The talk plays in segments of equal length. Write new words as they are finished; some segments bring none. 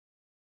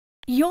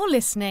You're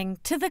listening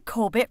to the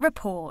Corbett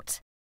Report.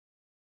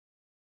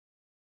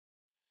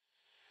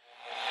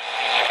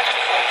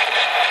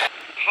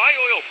 High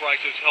oil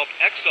prices helped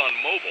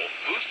ExxonMobil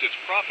boost its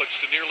profits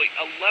to nearly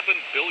 $11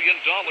 billion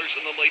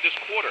in the latest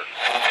quarter.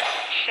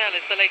 Shell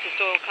is the latest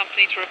oil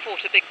company to report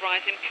a big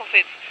rise in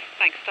profits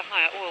thanks to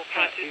higher oil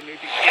prices. The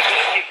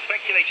ability of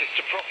speculators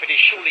to profit is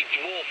surely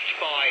dwarfed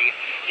by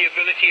the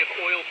ability of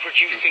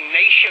oil-producing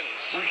nations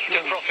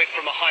to profit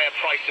from a higher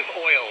price of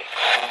oil.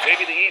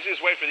 Maybe the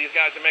easiest way for these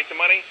guys to make the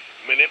money?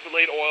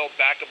 Manipulate oil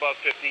back above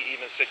 $50,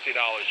 even $60.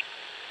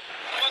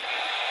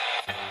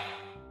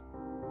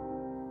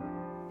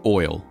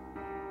 Oil.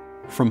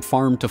 From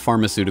farm to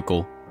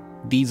pharmaceutical,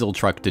 diesel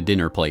truck to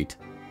dinner plate,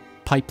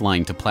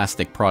 pipeline to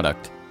plastic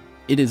product,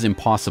 it is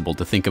impossible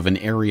to think of an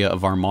area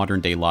of our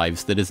modern-day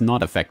lives that is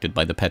not affected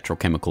by the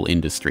petrochemical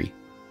industry.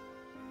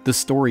 The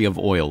story of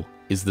oil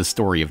is the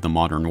story of the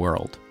modern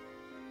world.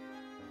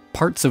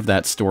 Parts of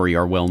that story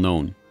are well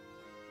known.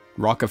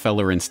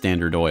 Rockefeller and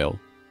Standard Oil,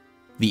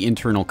 the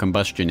internal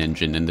combustion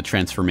engine and the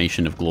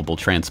transformation of global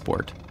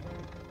transport,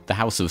 the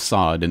House of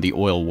Saud and the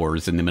oil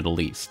wars in the Middle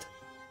East.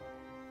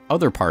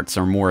 Other parts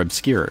are more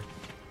obscure.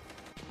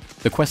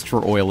 The quest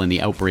for oil in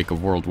the outbreak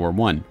of World War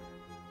I,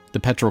 the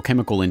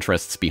petrochemical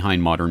interests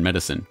behind modern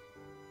medicine,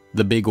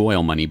 the big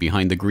oil money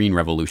behind the Green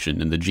Revolution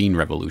and the Gene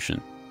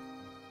Revolution.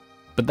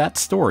 But that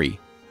story,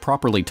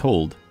 properly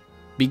told,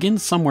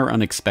 begins somewhere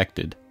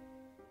unexpected.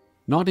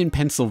 Not in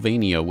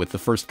Pennsylvania with the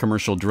first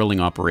commercial drilling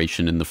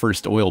operation and the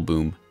first oil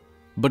boom,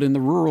 but in the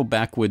rural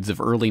backwoods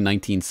of early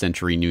 19th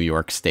century New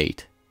York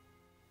State.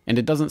 And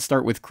it doesn't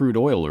start with crude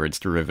oil or its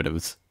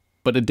derivatives,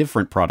 but a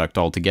different product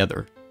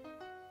altogether.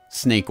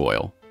 Snake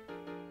oil.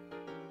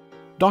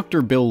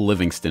 Dr. Bill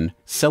Livingston,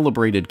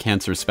 celebrated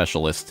cancer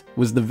specialist,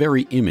 was the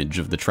very image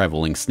of the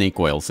traveling snake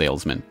oil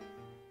salesman.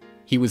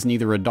 He was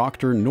neither a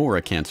doctor nor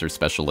a cancer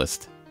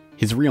specialist.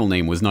 His real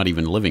name was not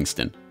even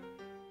Livingston.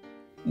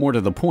 More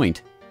to the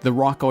point, the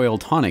rock oil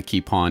tonic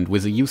he pawned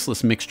was a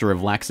useless mixture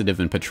of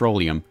laxative and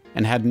petroleum,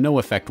 and had no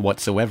effect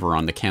whatsoever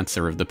on the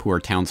cancer of the poor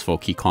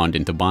townsfolk he conned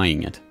into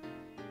buying it.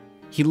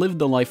 He lived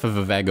the life of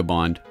a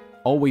vagabond,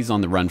 always on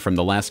the run from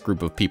the last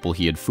group of people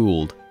he had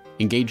fooled,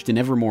 engaged in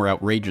ever more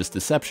outrageous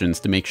deceptions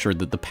to make sure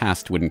that the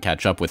past wouldn't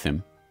catch up with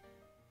him.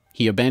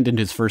 He abandoned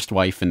his first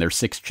wife and their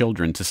 6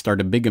 children to start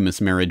a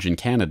bigamous marriage in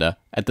Canada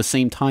at the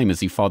same time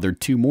as he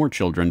fathered 2 more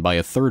children by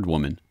a 3rd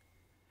woman.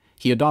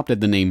 He adopted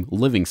the name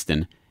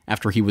Livingston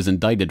after he was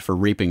indicted for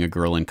raping a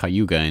girl in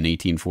Cayuga in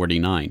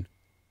 1849.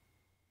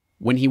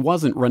 When he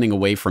wasn't running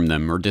away from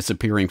them or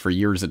disappearing for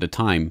years at a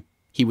time,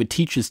 he would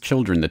teach his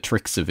children the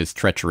tricks of his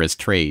treacherous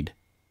trade.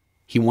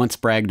 He once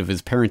bragged of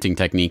his parenting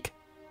technique.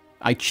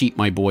 "I cheat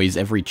my boys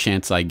every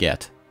chance I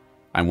get.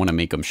 I want to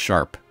make 'em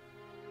sharp."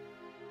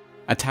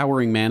 A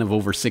towering man of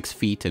over 6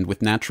 feet and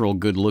with natural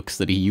good looks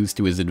that he used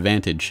to his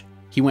advantage,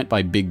 he went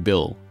by Big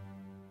Bill.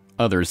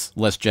 Others,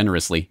 less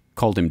generously,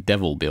 called him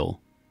Devil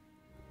Bill.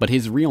 But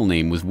his real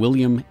name was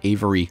William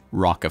Avery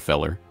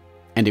Rockefeller,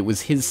 and it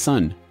was his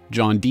son,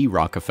 John D.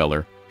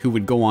 Rockefeller, who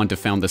would go on to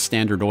found the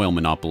Standard Oil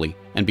monopoly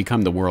and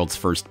become the world's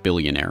first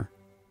billionaire.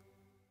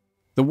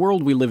 The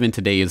world we live in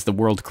today is the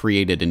world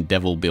created in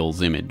Devil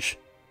Bill's image.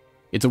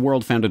 It's a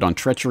world founded on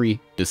treachery,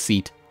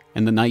 deceit,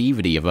 and the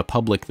naivety of a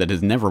public that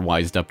has never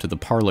wised up to the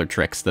parlor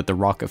tricks that the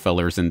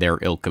Rockefellers and their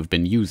ilk have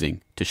been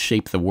using to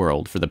shape the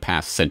world for the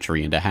past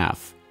century and a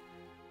half.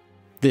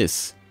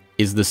 This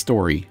is the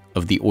story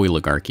of the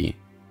Oiligarchy.